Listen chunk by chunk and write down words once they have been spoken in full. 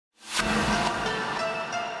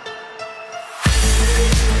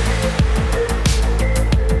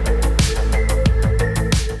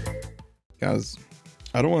Guys,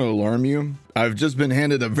 I don't want to alarm you. I've just been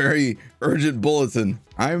handed a very urgent bulletin.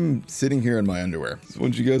 I'm sitting here in my underwear. I just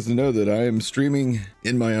want you guys to know that I am streaming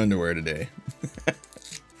in my underwear today.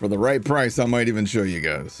 For the right price, I might even show you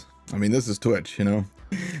guys. I mean, this is Twitch, you know?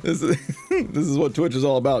 This is what Twitch is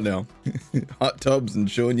all about now. Hot tubs and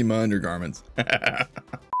showing you my undergarments.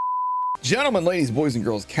 Gentlemen, ladies, boys and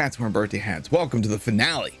girls, cats wearing birthday hats, welcome to the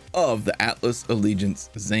finale of the Atlas Allegiance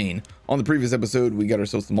Zane. On the previous episode, we got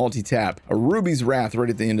ourselves the multi-tap, a Ruby's Wrath right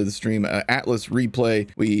at the end of the stream, Atlas replay.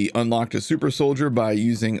 We unlocked a super soldier by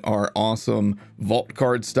using our awesome vault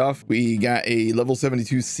card stuff. We got a level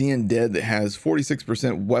 72 Seeing Dead that has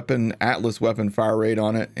 46% weapon, Atlas weapon fire rate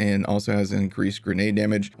on it, and also has increased grenade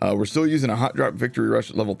damage. We're still using a hot drop victory rush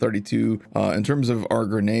at level 32. In terms of our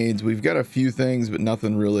grenades, we've got a few things, but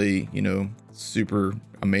nothing really, you know, super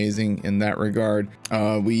amazing in that regard.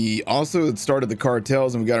 We also had started the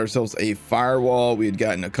cartels and we got ourselves a firewall. We had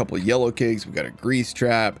gotten a couple of yellow cakes. We got a grease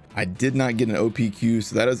trap. I did not get an OPQ,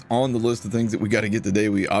 so that is on the list of things that we got to get today.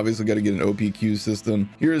 We obviously got to get an OPQ system.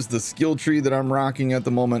 Here's the skill tree that I'm rocking at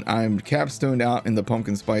the moment. I'm capstoned out in the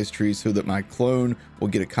pumpkin spice tree so that my clone will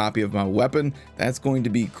get a copy of my weapon. That's going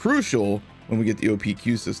to be crucial when we get the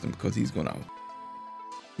OPQ system because he's going to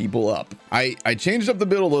people up. I changed up the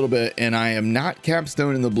build a little bit and I am not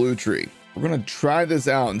capstone in the blue tree. We're gonna try this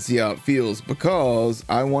out and see how it feels because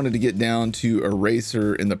I wanted to get down to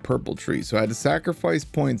eraser in the purple tree, so I had to sacrifice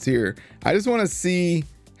points here. I just want to see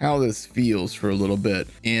how this feels for a little bit.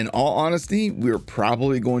 In all honesty, we're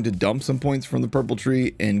probably going to dump some points from the purple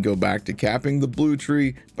tree and go back to capping the blue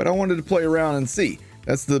tree, but I wanted to play around and see.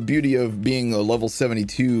 That's the beauty of being a level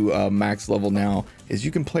 72 max level now, is you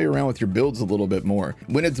can play around with your builds a little bit more.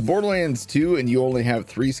 When it's Borderlands 2 and you only have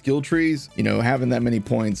 3 skill trees, you know, having that many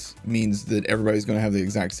points means that everybody's going to have the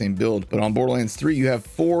exact same build. But on Borderlands 3, you have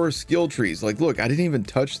 4 skill trees. Like, look, I didn't even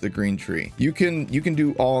touch the green tree. You can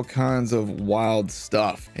do all kinds of wild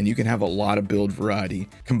stuff and you can have a lot of build variety.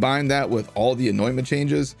 Combine that with all the anointment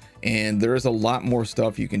changes and there's a lot more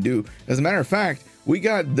stuff you can do. As a matter of fact, we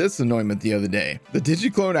got this anointment the other day. The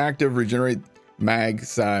Digiclone active regenerate mag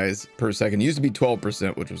size per second. It used to be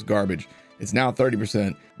 12%, which was garbage. It's now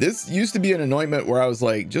 30%. This used to be an anointment where I was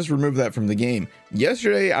like, just remove that from the game.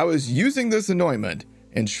 Yesterday, I was using this anointment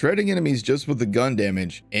and shredding enemies just with the gun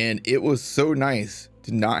damage. And it was so nice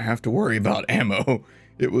to not have to worry about ammo.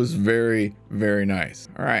 It was very, very nice.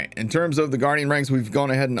 All right, in terms of the Guardian ranks, we've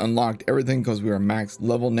gone ahead and unlocked everything because we are max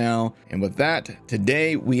level now. And with that,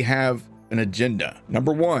 today we have an agenda.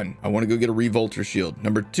 Number 1, I want to go get a Revolter shield.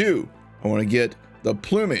 Number 2, I want to get the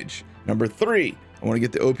plumage. Number 3, I want to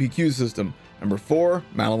get the OPQ system. Number 4,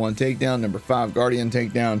 Malawan takedown. Number 5, Guardian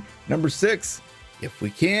takedown. Number 6, if we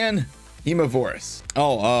can, Hemovorous.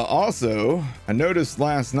 Oh, also, I noticed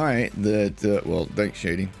last night that, well, thanks,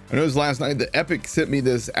 Shady. I noticed last night that Epic sent me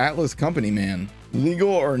this Atlas Company Man. Legal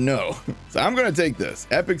or no? So I'm gonna take this.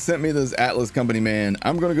 Epic sent me this Atlas Company Man.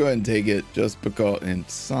 I'm gonna go ahead and take it just because, and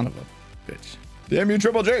son of a bitch. Damn you,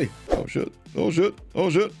 Triple J. Oh shit, oh shit,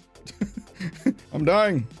 oh shit. I'm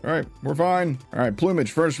dying. All right, we're fine. All right,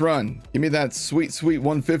 plumage, first run. Give me that sweet, sweet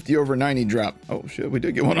 150 over 90 drop. Oh shit, we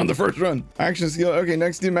did get one on the first run. Action skill, okay,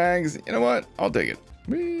 next 2 mags. You know what? I'll take it.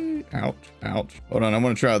 Whee. Ouch, ouch. Hold on, I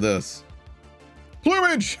wanna try this.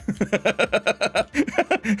 Plumage!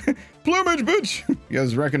 Plumage, bitch! You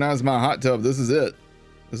guys recognize my hot tub. This is it.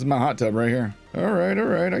 This is my hot tub right here. All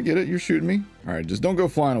right, I get it. You're shooting me. All right, just don't go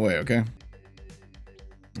flying away, okay?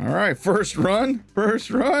 All right, first run.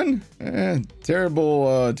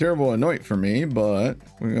 Terrible anoint for me, but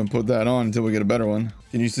we're gonna put that on until we get a better one.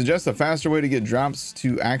 Can you suggest a faster way to get drops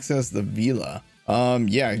to access the villa?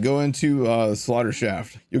 Yeah, go into slaughter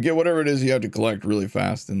shaft. You'll get whatever it is you have to collect really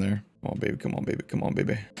fast in there. Come on, baby. Come on, baby. Come on,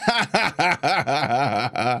 baby.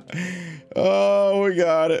 Oh, we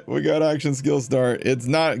got it. We got action skill start. It's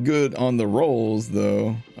not good on the rolls,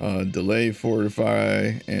 though. Delay,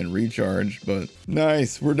 fortify, and recharge. But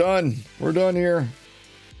nice. We're done. We're done here.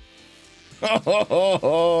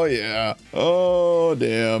 Oh, yeah. Oh,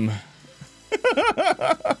 damn.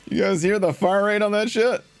 You guys hear the fire rate on that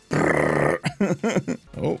shit?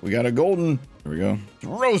 Oh, we got a golden. There we go.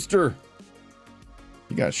 Roaster.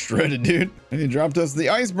 You got shredded, dude. And he dropped us the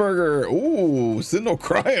iceberger. Ooh, Sentinel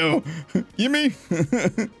Cryo. Gimme.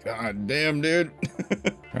 God damn, dude.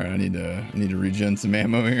 All right, I need to regen some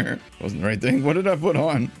ammo here. Wasn't the right thing. What did I put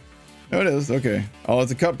on? Oh, it is. Okay. Oh,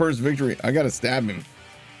 it's a cut burst victory. I gotta stab him.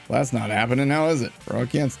 Well, that's not happening now, is it? Bro, I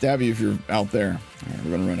can't stab you if you're out there. All right,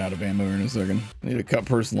 we're gonna run out of ammo here in a second. I need a cut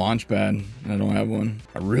burst launch pad. I don't have one.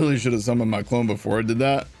 I really should have summoned my clone before I did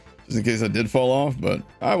that, just in case I did fall off, but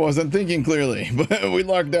I wasn't thinking clearly. But we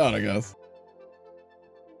lucked out, I guess.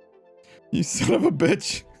 You son of a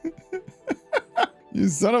bitch. You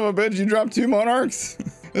son of a bitch, you dropped 2 monarchs.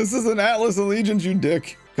 This is an Atlas Allegiance, you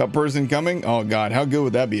dick. Cut person coming. Oh god, how good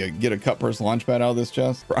would that be? Get a cut person launch pad out of this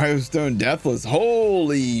chest. Cryostone Deathless.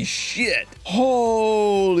 Holy shit.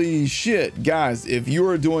 Holy shit. Guys, if you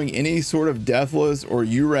are doing any sort of Deathless or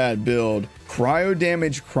URAD build, cryo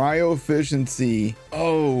damage, cryo efficiency.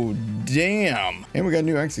 Oh, damn. And we got a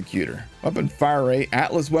new executor. Weapon fire rate,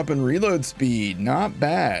 Atlas weapon reload speed. Not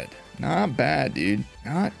bad. Not bad, dude.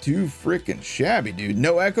 Not too freaking shabby, dude.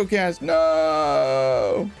 No echo cast.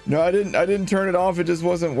 No. No, I didn't turn it off. It just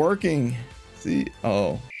wasn't working. See?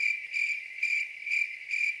 Oh.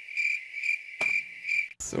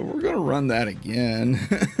 So we're gonna run that again.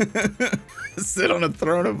 Sit on a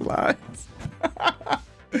throne of lies.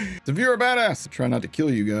 So if you're a badass, try not to kill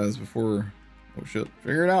you guys before. Oh shit.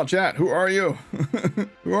 Figure it out, chat. Who are you?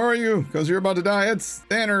 Who are you? Because you're about to die. It's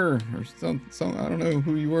Thanner or some I don't know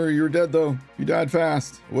who you were. You're dead though. You died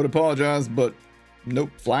fast. I would apologize, but nope.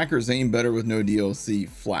 Flak or Zane better with no DLC?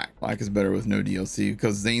 Flak. Flak is better with no DLC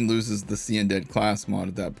because Zane loses the Seeing Dead class mod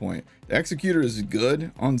at that point. The Executor is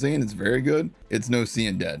good on Zane. It's very good. It's no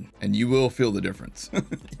Seeing Dead, and you will feel the difference.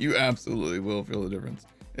 You absolutely will feel the difference.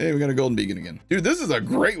 Hey, we got a golden beacon again. Dude, this is a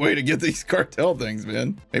great way to get these cartel things,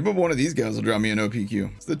 man. Maybe one of these guys will drop me an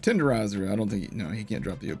OPQ. It's the Tenderizer. I don't think, no, he can't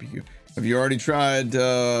drop the OPQ. Have you already tried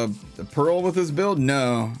the Pearl with this build?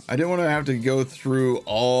 No, I didn't want to have to go through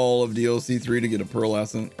all of DLC 3 to get a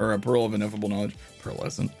Pearlescent, or a Pearl of Ineffable Knowledge.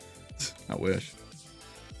 Pearlescent, I wish.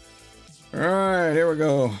 All right, here we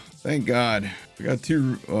go. Thank God. We got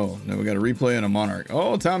 2. Oh, no, we got a replay and a Monarch.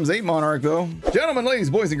 Oh, times 8 Monarch, though. Gentlemen, ladies,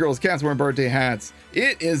 boys, and girls, cats wearing birthday hats.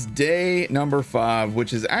 It is day number 5,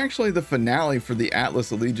 which is actually the finale for the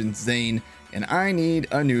Atlas Allegiance Zane, and I need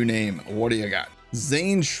a new name. What do you got?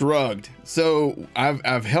 Zane Shrugged. So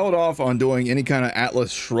I've held off on doing any kind of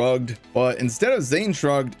Atlas Shrugged, but instead of Zane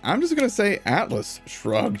Shrugged, I'm just going to say Atlas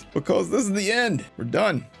Shrugged because this is the end. We're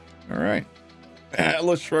done. All right.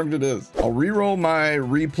 Atlas Shrugged it is. I'll reroll my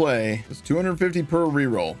replay. It's 250 per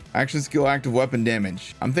reroll. Action skill, active weapon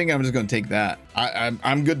damage. I'm thinking I'm just gonna take that.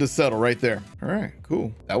 I'm good to settle right there. All right,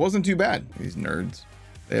 cool. That wasn't too bad. These nerds,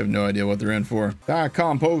 they have no idea what they're in for. Ah,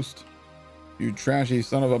 compost. You trashy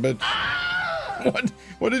son of a bitch.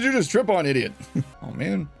 What did you just trip on, idiot? Oh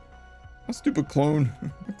man, a stupid clone.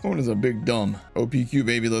 The clone is a big dumb. OPQ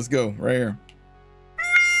baby, let's go right here.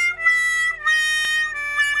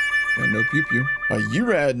 Got no pew pew. A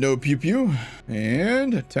URAD no pew pew.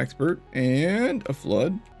 And a Texpert. And a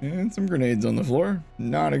flood. And some grenades on the floor.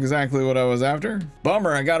 Not exactly what I was after.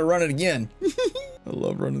 Bummer, I gotta run it again. I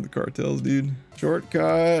love running the cartels, dude.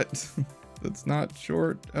 Shortcut. That's not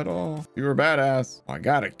short at all. You're a badass. I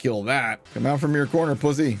gotta kill that. Come out from your corner,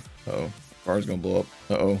 pussy. Uh-oh. Car's gonna blow up.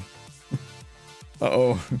 Uh-oh.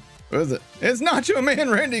 Uh-oh. What is it? It's Nacho Man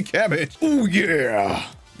Randy Cabbage. Oh yeah.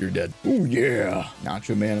 You're dead. Oh yeah.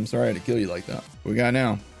 Nacho Man, I'm sorry I had to kill you like that. What we got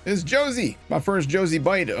now? It's Josie. My first Josie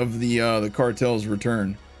bite of the cartel's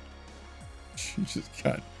return. She just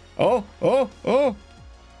got. Oh.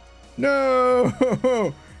 No.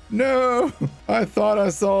 No. I thought I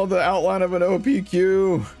saw the outline of an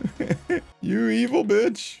OPQ. You evil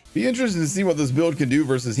bitch. Be interested to see what this build can do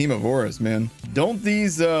versus Hemovorous, man. Don't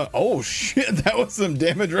these, oh shit, that was some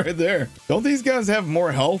damage right there. Don't these guys have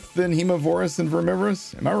more health than Hemovorous and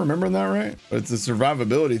Vermivorous? Am I remembering that right? But it's a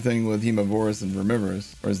survivability thing with Hemovorous and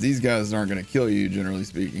Vermivorous, whereas these guys aren't gonna kill you, generally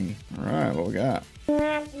speaking. All right, what we got? Son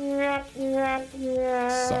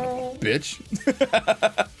of a bitch.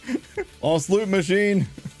 Lost loot machine.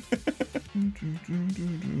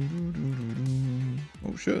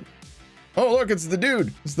 Oh shit. Oh look, it's the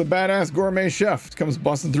dude. It's the badass gourmet chef. Comes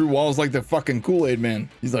busting through walls like the fucking Kool-Aid man.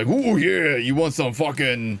 He's like, oh yeah, you want some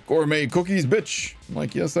fucking gourmet cookies, bitch? I'm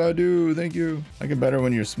like, yes I do, thank you. I get better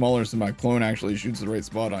when you're smaller so my clone actually shoots the right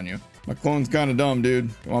spot on you. My clone's kind of dumb,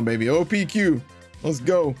 dude. Come on baby, OPQ. Let's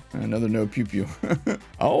go. Another no pew pew.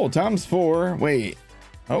 Oh, times 4. Wait.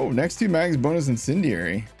 Oh, next 2 mags bonus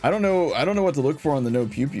incendiary. I don't know what to look for on the no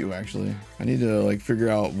pew pew actually. I need to like figure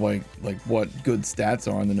out like what good stats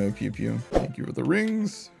are on the no pew pew. Thank you for the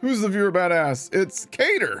rings. Who's the viewer badass? It's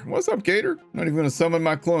Cater. What's up, Cater? I'm not even gonna summon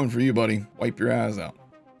my clone for you, buddy. Wipe your ass out.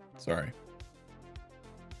 Sorry.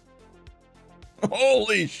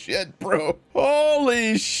 Holy shit, bro.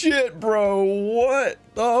 Holy shit, bro. What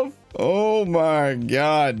the oh my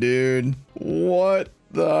god, dude. What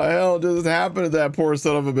the hell just happened to that poor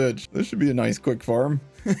son of a bitch? This should be a nice quick farm.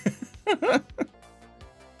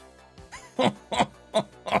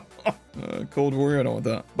 Cold Warrior, I don't want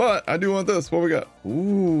that. But I do want this. What we got?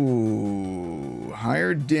 Ooh,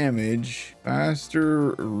 higher damage,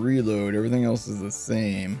 faster reload. Everything else is the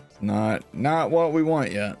same. It's not what we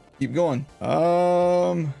want yet. Keep going.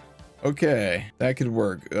 Okay, that could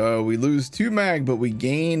work. We lose 2 mag, but we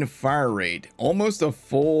gain fire rate. Almost a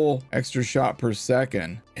full extra shot per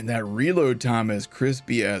second. And that reload time is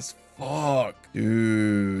crispy as fuck.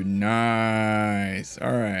 Dude, nice.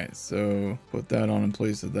 All right, so put that on in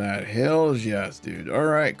place of that. Hells yes, dude. All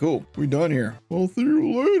right, cool. We done here. I'll see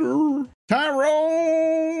you later.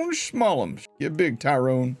 Tyrone Schmollum. Get big,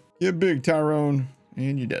 Tyrone. Get big, Tyrone.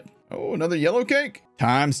 And you're dead. Oh, another yellow cake.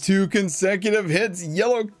 ×2 consecutive hits,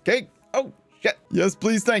 yellow cake. Oh, shit. Yes,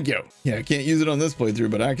 please, thank you. Yeah, I can't use it on this playthrough,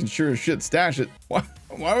 but I can sure as shit stash it. Why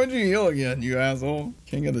would you heal again, you asshole?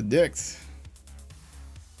 King of the dicks.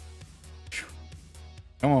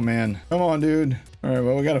 Come on, man. Come on, dude. All right,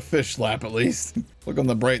 well, we got a fish slap at least. Look on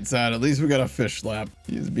the bright side. At least we got a fish slap.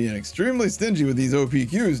 He's being extremely stingy with these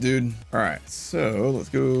OPQs, dude. All right, so let's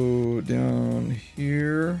go down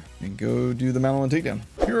here and go do the Madeline takedown.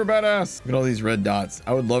 You're a badass. Look at all these red dots.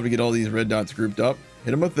 I would love to get all these red dots grouped up.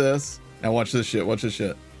 Hit them with this. Now watch this shit. Watch this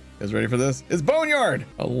shit. You guys ready for this? It's Boneyard.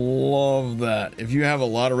 I love that. If you have a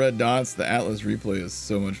lot of red dots, the Atlas replay is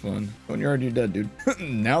so much fun. Boneyard, you're dead, dude.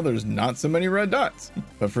 Now there's not so many red dots.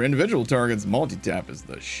 But for individual targets, multi-tap is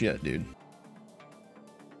the shit, dude.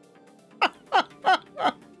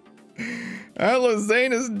 Atlas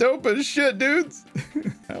Zane is dope as shit, dudes.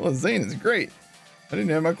 Atlas Zane is great. I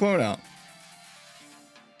didn't have my clone out.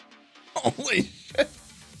 Holy shit.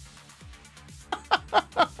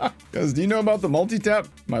 Guys, do you know about the multi-tap,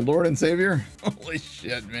 my lord and savior? Holy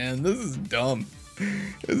shit, man, this is dumb.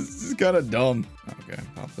 This is kind of dumb. Okay,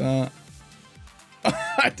 pop that.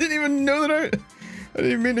 I didn't even know that I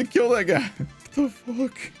didn't even mean to kill that guy. What the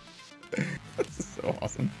fuck? This is so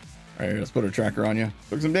awesome. All right, let's put a tracker on you.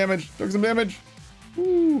 Took some damage. Took some damage.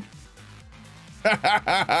 Woo. Can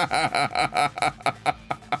I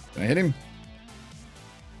hit him?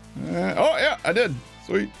 Oh yeah, I did.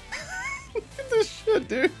 Sweet. Look at this shit,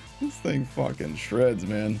 dude. This thing fucking shreds,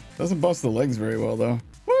 man. Doesn't bust the legs very well, though.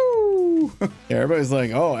 Woo! Yeah, everybody's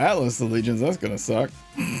like, oh, Atlas Allegiance, that's gonna suck.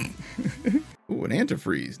 Ooh, an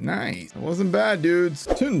antifreeze. Nice. That wasn't bad, dudes.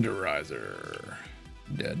 Tenderizer.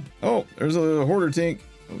 Dead. Oh, there's a hoarder tank.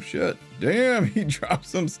 Oh, shit. Damn, he dropped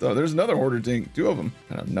some stuff. There's another hoarder tank. 2 of them.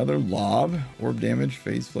 And another lob. Orb damage,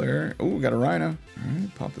 phase flare. Oh, we got a rhino. All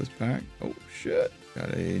right, pop this pack. Oh, shit.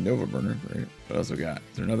 Got a Nova burner. Right. What else we got?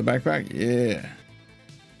 Is there another backpack? Yeah.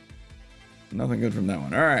 Nothing good from that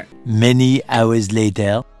one. All right. Many hours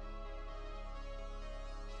later.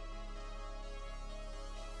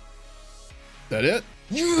 That it?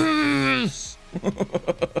 Yes!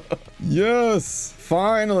 Yes!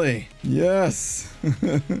 Finally! Yes!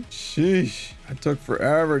 Sheesh. That took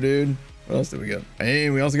forever, dude. What else did we get? Hey,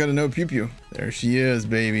 we also got a no pew pew. There she is,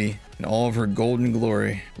 baby. In all of her golden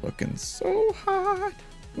glory. Looking so hot.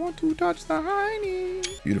 Want to touch the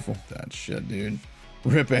hiney. Beautiful. That shit, dude.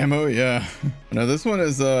 Rip ammo, yeah. No, this one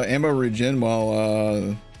is ammo regen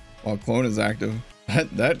while clone is active.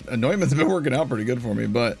 That anointment's been working out pretty good for me,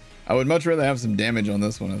 but I would much rather have some damage on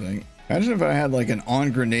this one, I think. Imagine if I had like an on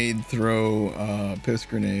grenade throw piss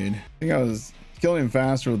grenade. I think I was killing him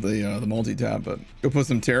faster with the multi-tap, but go put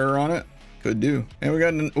some terror on it. Could do. And we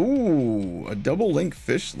got a double link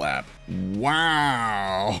fish slap.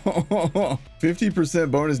 Wow. 50%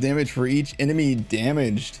 bonus damage for each enemy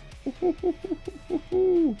damaged.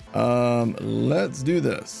 Let's do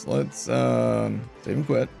this. Let's save and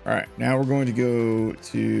quit. All right, now we're going to go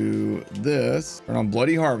to this. Turn on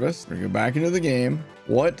Bloody Harvest. We're gonna go back into the game.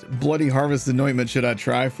 What Bloody Harvest anointment should I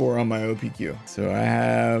try for on my OPQ? So I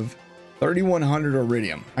have 3100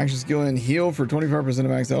 iridium. Action skill and heal for 25% of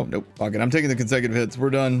max health. Nope. Fuck it. I'm taking the consecutive hits. We're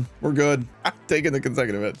done. We're good. I'm taking the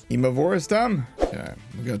consecutive hits. Hemovorous time. Okay.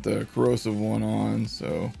 We got the corrosive one on.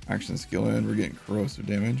 So action skill in. We're getting corrosive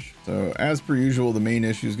damage. So as per usual, the main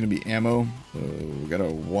issue is going to be ammo. So we got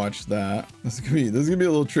to watch that. This is going to be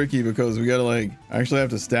a little tricky because we got to like actually have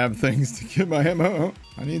to stab things to get my ammo.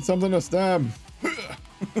 I need something to stab.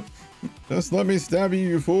 Just let me stab you,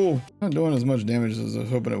 you fool. Not doing as much damage as I was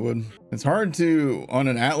hoping it would. It's hard to, on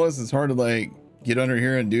an Atlas, it's hard to like get under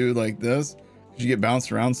here and do like this because you get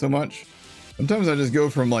bounced around so much. Sometimes I just go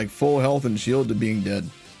from like full health and shield to being dead.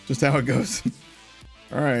 Just how it goes.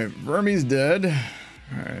 All right, Vermi's dead.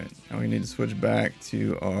 All right, now we need to switch back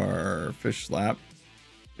to our fish slap.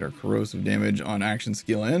 Get our corrosive damage on action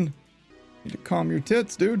skill in. Need to calm your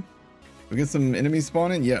tits, dude. We get some enemies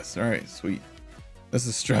spawning? Yes, all right, sweet. This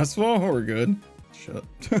is stressful. We're good. Shut.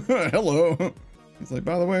 Hello. He's like,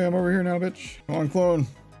 by the way, I'm over here now, bitch. Come on, clone.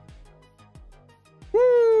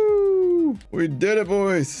 We did it,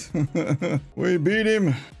 boys. We beat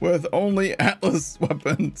him with only Atlas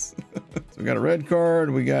weapons. So we got a red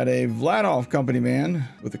card. We got a Vladov company man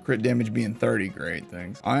with the crit damage being 30. Great,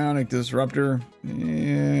 thanks. Ionic Disruptor.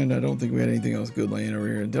 And I don't think we had anything else good laying over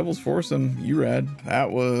here. Devil's Foursome, you rad.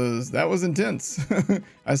 That was intense.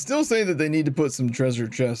 I still say that they need to put some treasure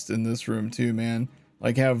chests in this room too, man.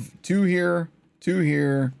 Like have 2 here, 2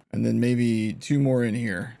 here, and then maybe 2 more in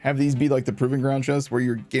here. Have these be like the proving ground chests where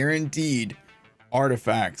you're guaranteed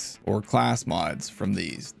artifacts or class mods from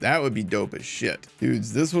these. That would be dope as shit.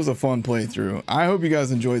 Dudes, this was a fun playthrough. I hope you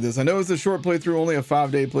guys enjoyed this. I know it's a short playthrough, only a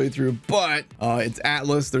 5-day playthrough, but it's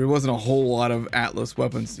Atlas. There wasn't a whole lot of Atlas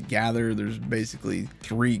weapons to gather. There's basically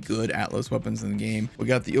 3 good Atlas weapons in the game. We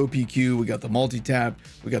got the OPQ, we got the multi-tap,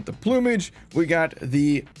 we got the plumage, we got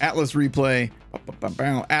the Atlas replay,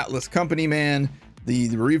 Atlas company man.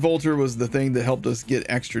 The Revolter was the thing that helped us get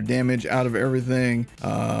extra damage out of everything.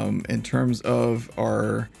 In terms of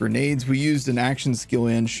our grenades, we used an action skill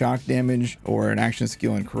in shock damage or an action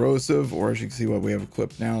skill in corrosive, or as you can see what we have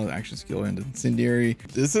equipped now, an action skill in incendiary.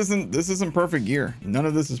 This isn't perfect gear. None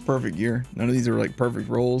of this is perfect gear. None of these are like perfect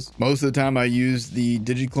rolls. Most of the time I use the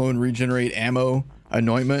Digiclone regenerate ammo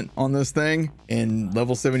anointment on this thing. In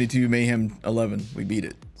level 72 Mayhem 11, we beat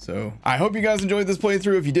it. So I hope you guys enjoyed this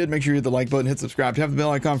playthrough. If you did, make sure you hit the like button, hit subscribe, tap the bell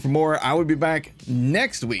icon for more. I will be back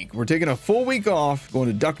next week. We're taking a full week off, going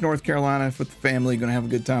to Duck, North Carolina with the family, gonna have a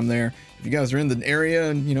good time there. If you guys are in the area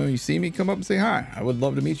and you see me, come up and say hi. I would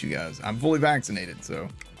love to meet you guys. I'm fully vaccinated, so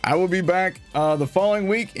I will be back the following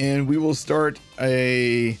week, and we will start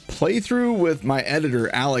a playthrough with my editor,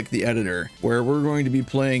 Alec the editor, where we're going to be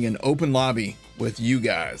playing an open lobby with you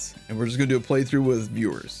guys, and we're just gonna do a playthrough with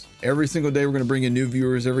viewers. Every single day we're gonna bring in new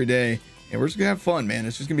viewers every day, and we're just gonna have fun, man.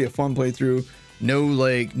 It's just gonna be a fun playthrough. No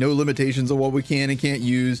limitations on what we can and can't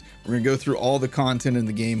use. We're gonna go through all the content in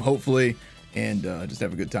the game, hopefully, and just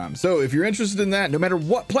have a good time. So if you're interested in that, no matter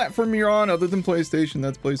what platform you're on other than PlayStation,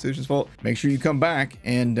 that's PlayStation's fault, make sure you come back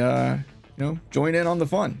and join in on the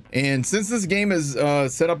fun. And since this game is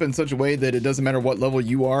set up in such a way that it doesn't matter what level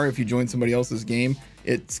you are, if you join somebody else's game,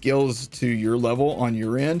 it scales to your level on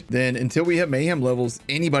your end. Then until we have Mayhem levels,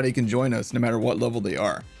 anybody can join us no matter what level they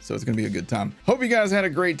are. So it's gonna be a good time. Hope you guys had a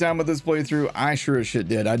great time with this playthrough. I sure as shit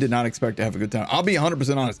did. I did not expect to have a good time. I'll be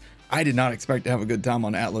 100% honest. I did not expect to have a good time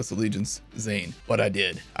on Atlas Allegiance Zane, but I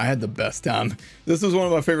did. I had the best time. This was one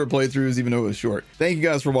of my favorite playthroughs, even though it was short. Thank you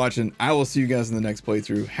guys for watching. I will see you guys in the next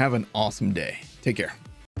playthrough. Have an awesome day. Take care.